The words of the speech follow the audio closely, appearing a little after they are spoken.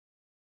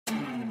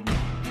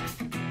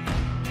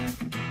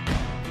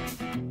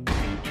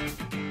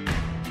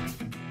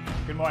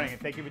morning,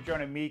 and thank you for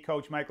joining me,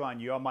 Coach Michael, on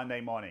your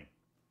Monday morning.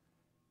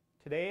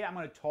 Today, I'm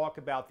going to talk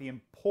about the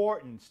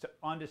importance to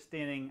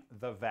understanding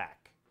the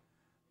VAK.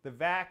 The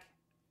VAK,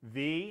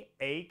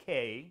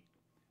 V.A.K,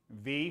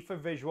 V for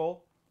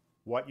visual,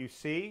 what you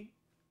see,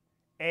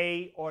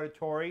 A,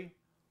 auditory,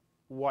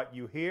 what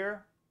you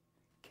hear,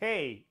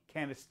 K,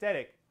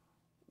 kinesthetic,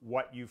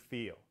 what you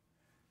feel.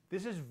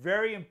 This is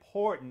very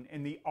important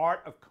in the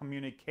art of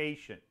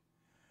communication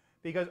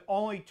because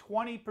only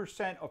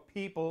 20% of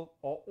people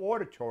are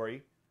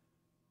auditory,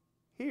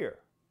 hear.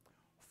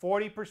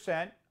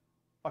 40%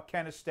 are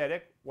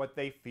kinesthetic, what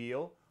they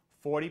feel.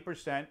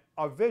 40%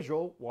 are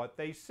visual, what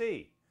they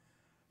see.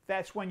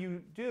 That's when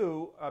you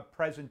do a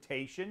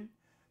presentation.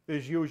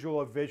 There's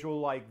usually a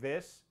visual like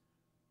this.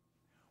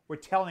 We're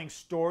telling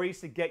stories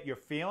to get your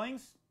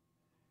feelings,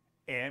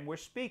 and we're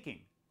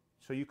speaking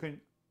so you can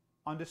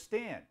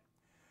understand.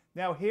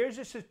 Now, here's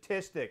a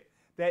statistic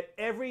that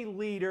every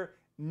leader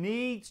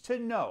needs to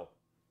know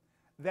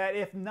that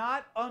if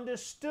not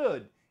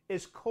understood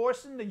is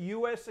costing the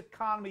U.S.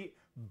 economy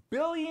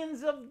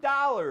billions of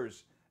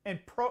dollars in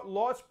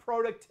lost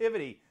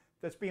productivity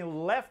that's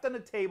being left on the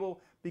table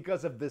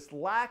because of this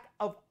lack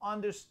of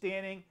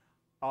understanding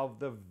of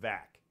the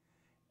VAK.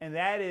 And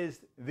that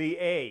is the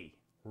A,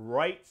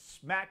 right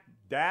smack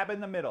dab in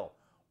the middle,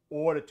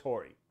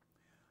 auditory.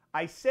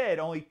 I said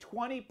only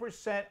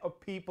 20%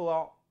 of people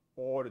are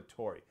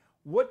auditory.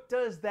 What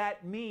does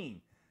that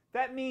mean?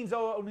 That means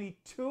only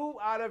 2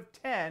 out of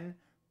 10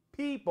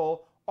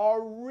 people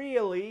are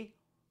really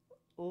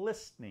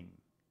listening.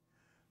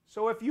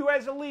 So if you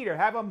as a leader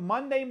have a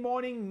Monday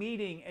morning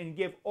meeting and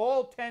give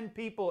all 10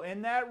 people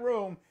in that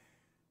room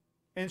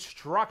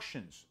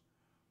instructions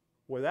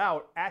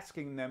without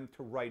asking them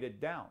to write it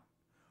down,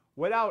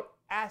 without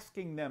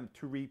asking them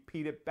to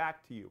repeat it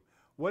back to you,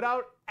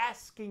 without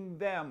asking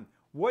them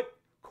what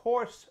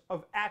course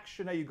of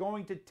action are you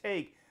going to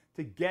take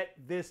to get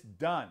this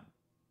done.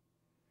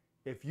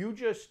 If you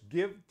just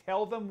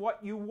tell them what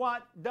you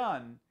want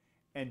done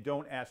and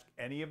don't ask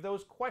any of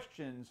those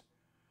questions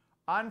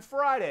on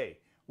Friday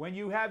when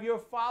you have your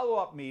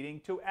follow-up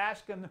meeting to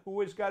ask them who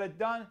has got it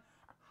done,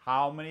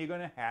 how many are going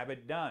to have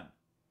it done?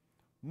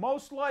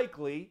 Most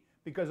likely,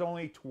 because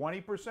only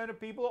 20% of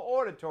people are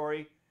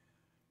auditory,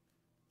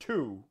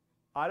 2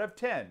 out of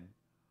 10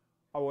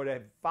 would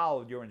have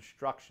followed your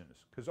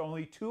instructions, because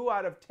only 2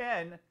 out of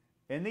 10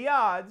 in the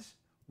odds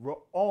were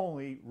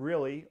only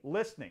really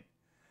listening.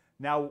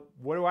 Now,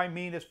 what do I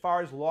mean as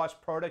far as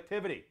lost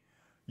productivity?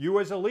 You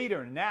as a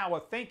leader now are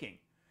thinking,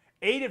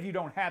 8 of you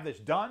don't have this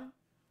done.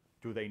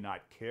 Do they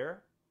not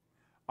care?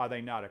 Are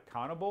they not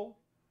accountable?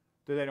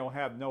 Do they don't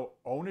have no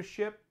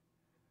ownership?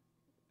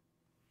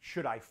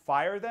 Should I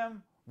fire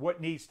them?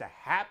 What needs to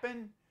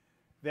happen?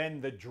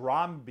 Then the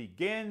drama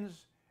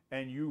begins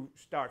and you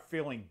start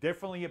feeling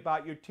differently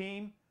about your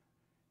team.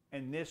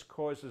 And this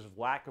causes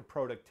lack of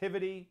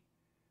productivity,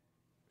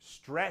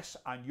 stress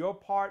on your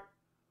part,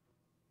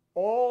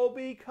 all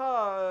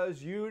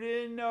because you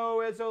didn't know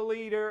as a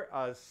leader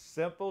a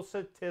simple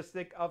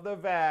statistic of the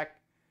VAK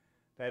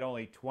that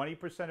only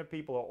 20% of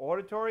people are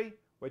auditory,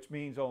 which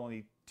means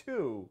only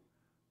 2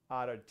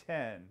 out of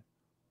 10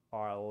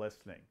 are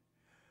listening.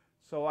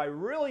 So I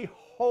really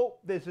hope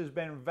this has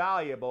been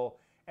valuable,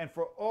 and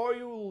for all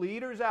you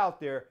leaders out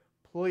there,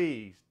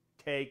 please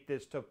take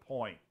this to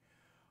point.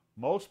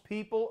 Most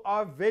people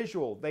are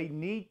visual. They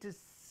need to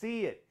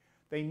see it.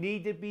 They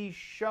need to be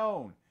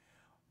shown.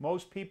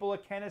 Most people are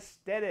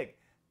kinesthetic.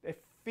 Their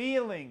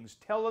feelings,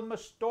 tell them a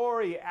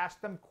story,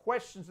 ask them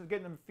questions to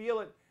get them to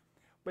feel it.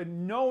 But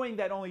knowing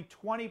that only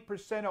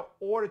 20% are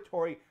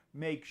auditory,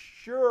 make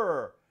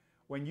sure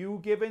when you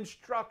give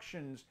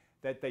instructions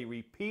that they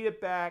repeat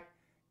it back,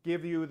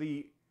 give you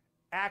the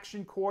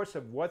action course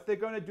of what they're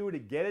going to do to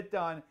get it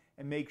done,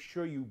 and make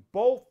sure you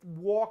both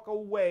walk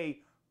away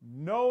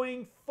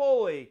knowing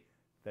fully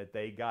that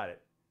they got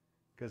it.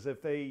 Because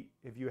if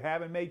you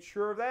haven't made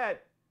sure of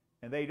that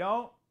and they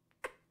don't,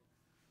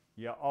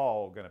 you're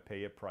all going to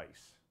pay a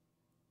price.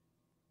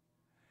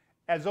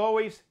 As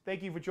always,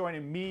 thank you for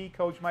joining me,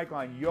 Coach Michael,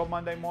 on your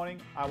Monday morning.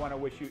 I want to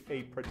wish you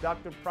a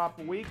productive,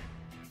 proper week.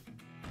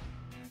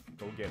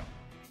 Go get them.